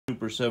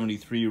Super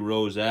 73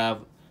 Rose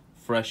Ave,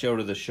 fresh out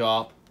of the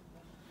shop.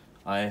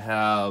 I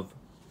have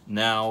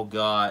now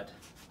got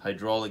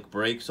hydraulic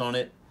brakes on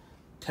it.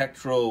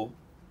 Tektro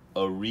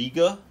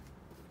Auriga,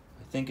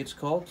 I think it's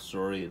called.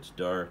 Sorry, it's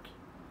dark.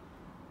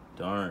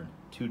 Darn,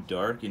 too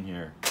dark in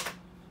here.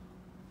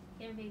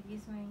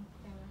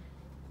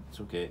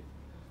 It's okay.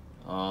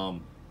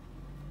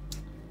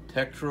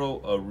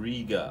 Tektro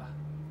Auriga.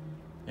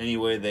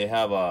 Anyway, they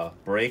have a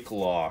brake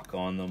lock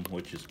on them,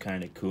 which is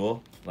kind of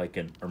cool, like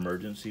an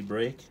emergency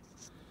brake,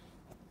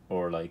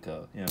 or like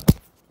a, you know,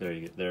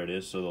 there it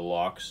is. So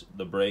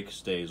the brake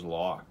stays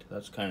locked.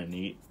 That's kind of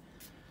neat.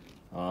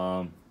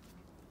 Hard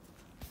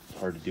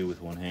to do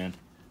with one hand.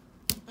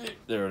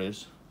 There it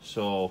is.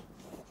 So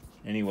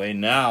anyway,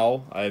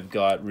 now I've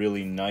got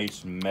really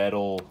nice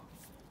metal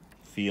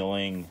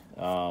feeling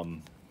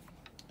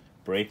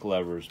brake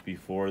levers.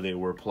 Before they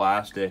were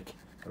plastic,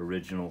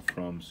 original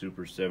from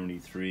Super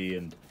 73,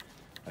 and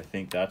I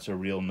think that's a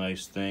real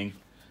nice thing.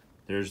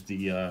 There's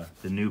the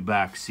new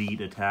back seat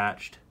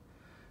attached,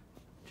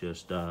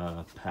 just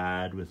a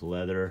pad with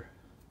leather,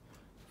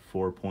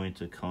 4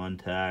 points of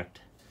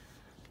contact,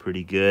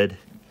 pretty good.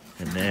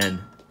 And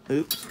then,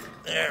 oops,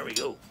 there we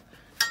go.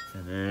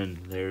 And then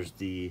there's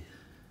the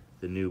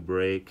new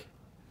brake.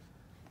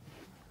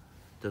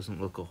 Doesn't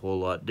look a whole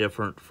lot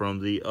different from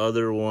the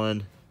other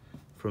one,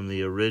 from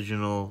the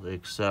original,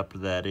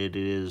 except that it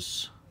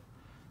is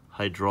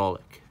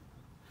hydraulic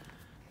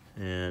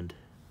and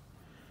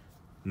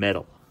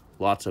metal.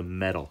 Lots of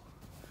metal.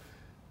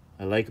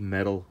 I like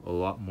metal a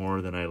lot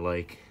more than I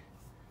like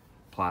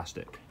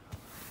plastic.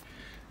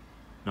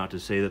 Not to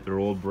say that their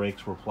old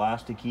brakes were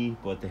plasticky,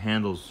 but the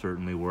handles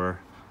certainly were.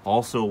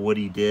 Also, what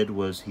he did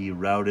was he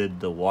routed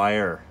the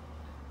wire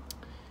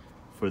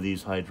for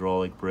these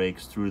hydraulic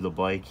brakes through the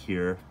bike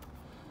here,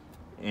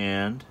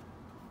 and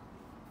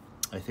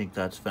I think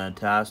that's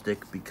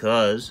fantastic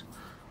because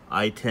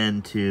I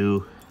tend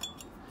to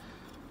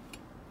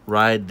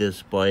ride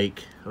this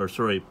bike, or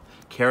sorry,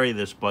 carry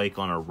this bike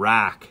on a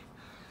rack,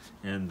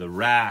 and the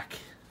rack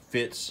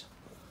fits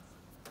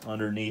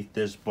underneath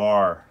this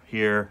bar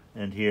here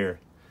and here,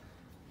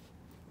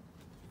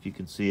 if you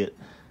can see it.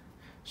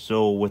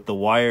 So with the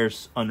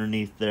wires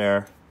underneath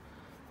there,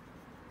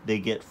 they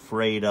get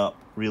frayed up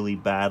really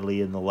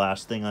badly, and the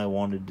last thing I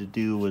wanted to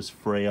do was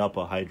fray up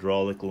a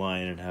hydraulic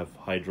line and have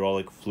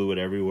hydraulic fluid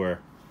everywhere.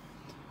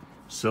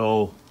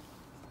 So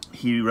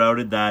he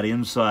routed that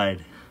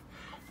inside,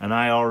 and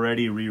I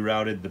already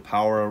rerouted the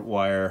power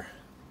wire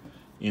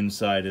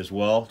inside as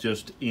well,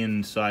 just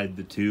inside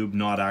the tube,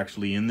 not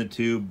actually in the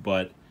tube,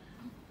 but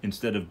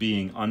instead of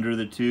being under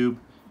the tube,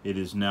 it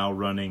is now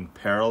running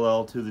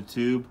parallel to the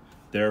tube.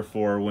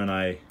 Therefore, when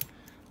I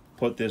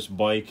put this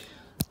bike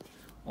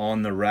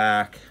on the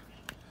rack,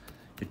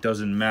 it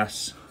doesn't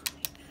mess.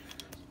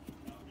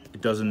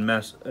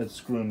 It's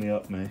screwing me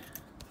up, man.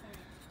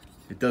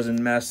 It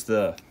doesn't mess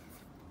the...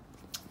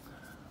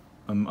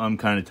 I'm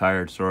kind of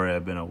tired. Sorry,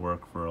 I've been at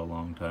work for a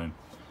long time.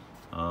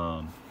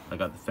 I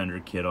got the fender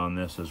kit on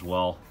this as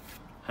well.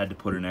 Had to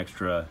put an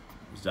extra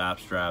zap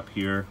strap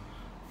here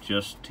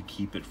just to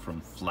keep it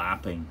from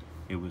flapping.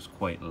 It was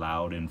quite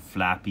loud and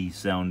flappy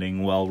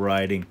sounding while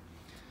riding.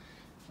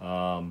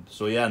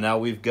 So yeah, now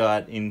we've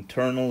got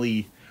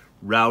internally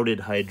routed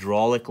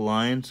hydraulic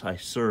lines. I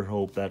sure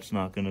hope that's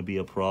not going to be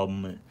a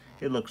problem.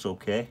 It looks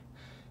okay.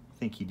 I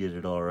think he did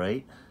it all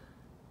right.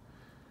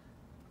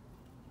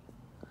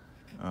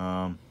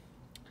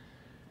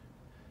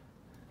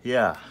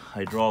 Yeah,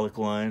 hydraulic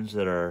lines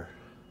that are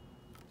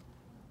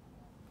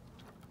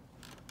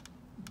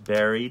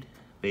buried,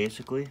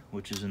 basically,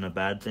 which isn't a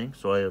bad thing.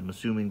 So I am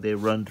assuming they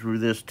run through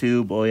this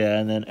tube. Oh yeah,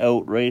 and then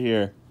out right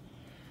here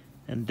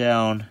and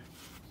down.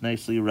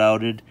 Nicely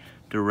routed,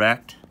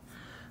 direct.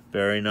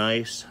 Very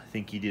nice. I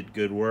think he did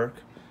good work.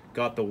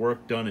 Got the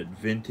work done at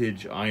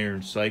Vintij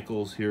Iron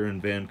Cycles here in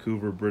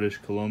Vancouver, British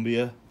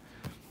Columbia.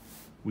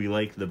 We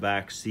like the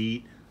back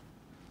seat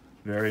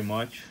very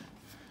much.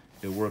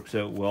 It works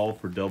out well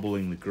for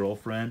doubling the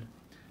girlfriend.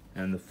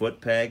 And the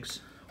foot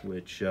pegs,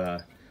 which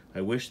I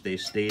wish they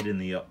stayed in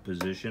the up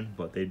position,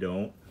 but they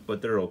don't.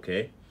 But they're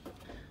okay.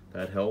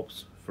 That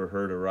helps for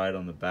her to ride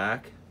on the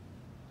back.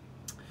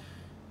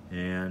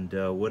 And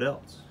what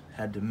else?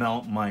 Had to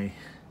mount my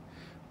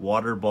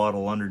water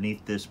bottle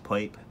underneath this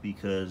pipe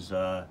because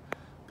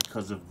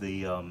of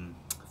the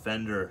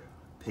fender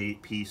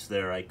piece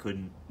there. I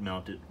couldn't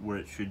mount it where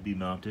it should be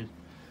mounted.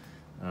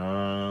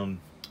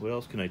 What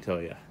else can I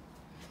tell you?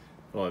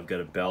 Oh, I've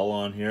got a bell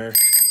on here,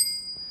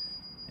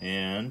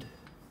 and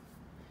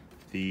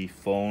the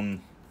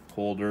phone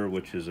holder,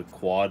 which is a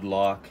quad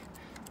lock,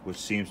 which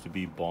seems to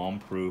be bomb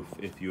proof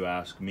if you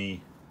ask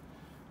me.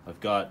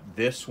 I've got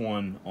this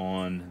one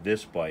on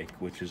this bike,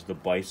 which is the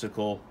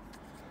bicycle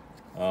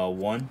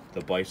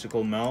the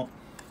bicycle mount.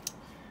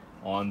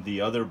 On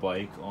the other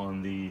bike,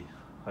 on the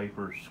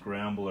Hyper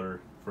Scrambler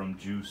from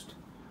Juiced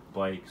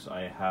Bikes,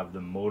 I have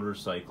the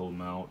motorcycle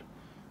mount,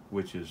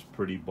 which is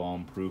pretty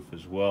bomb proof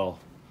as well.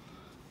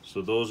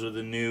 So those are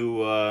the new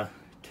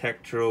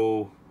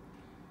Tektro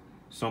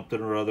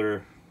something or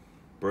other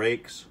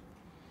brakes.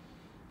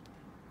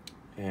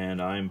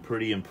 and I'm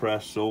pretty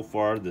impressed so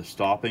far. The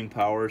stopping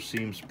power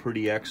seems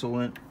pretty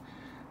excellent.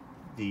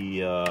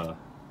 The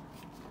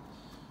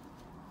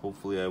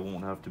hopefully I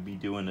won't have to be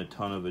doing a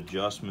ton of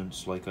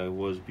adjustments like I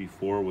was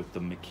before with the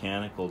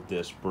mechanical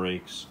disc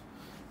brakes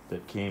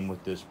that came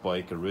with this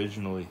bike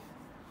originally.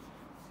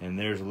 And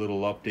there's a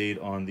little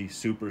update on the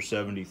Super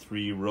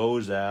 73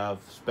 Rose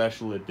Ave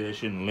Special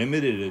Edition,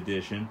 Limited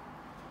Edition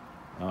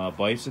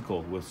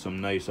bicycle with some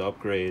nice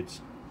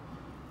upgrades.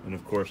 And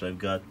of course I've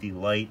got the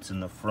lights in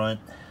the front.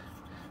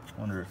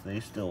 Wonder if they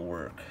still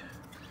work.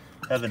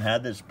 Haven't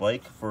had this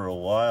bike for a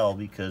while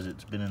because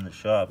it's been in the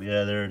shop.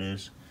 Yeah, there it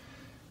is.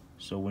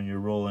 So when you're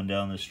rolling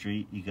down the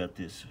street, you got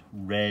this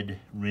red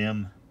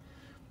rim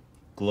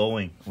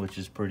glowing, which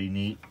is pretty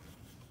neat.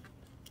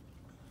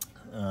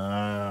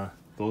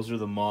 Those are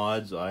the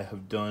mods I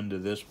have done to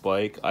this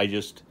bike. I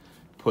just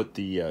put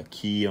the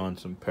key on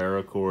some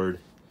paracord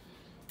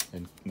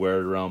and wear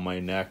it around my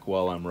neck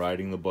while I'm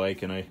riding the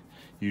bike, and I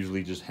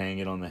usually just hang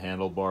it on the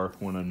handlebar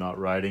when I'm not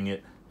riding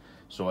it,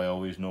 so I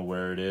always know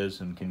where it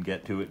is and can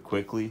get to it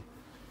quickly.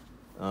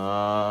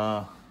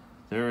 There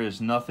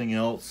is nothing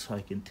else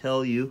I can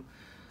tell you.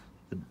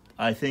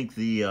 I think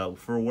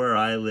for where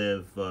I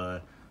live,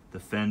 the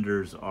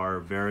fenders are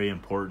very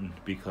important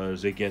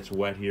because it gets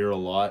wet here a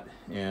lot,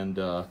 and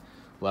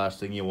last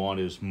thing you want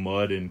is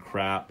mud and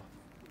crap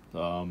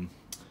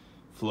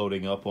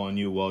floating up on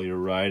you while you're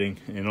riding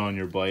and on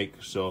your bike.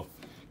 So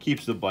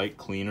keeps the bike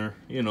cleaner,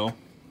 you know.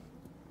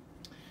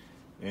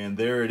 And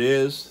there it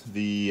is,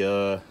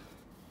 the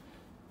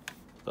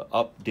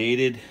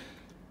updated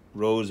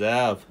Rose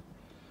Ave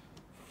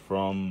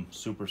from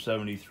Super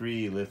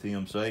 73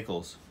 Lithium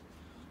Cycles.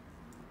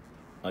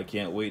 I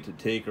can't wait to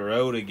take her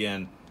out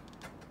again.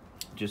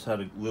 Just had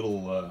a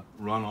little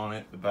run on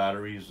it. The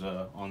battery's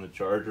on the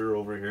charger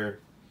over here,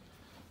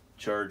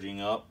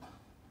 charging up.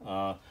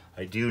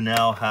 I do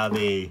now have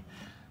a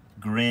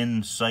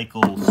Grin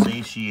cycle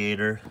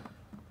satiator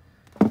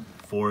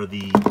for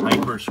the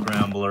Hyper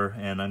Scrambler,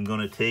 and I'm going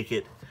to take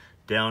it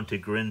down to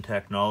Grin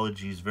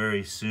Technologies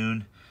very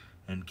soon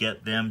and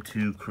get them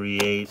to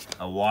create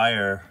a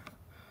wire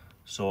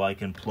so I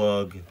can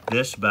plug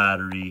this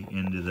battery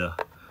into the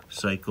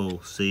cycle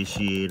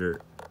satiator,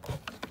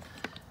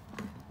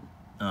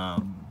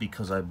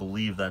 because I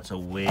believe that's a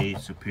way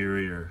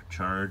superior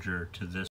charger to this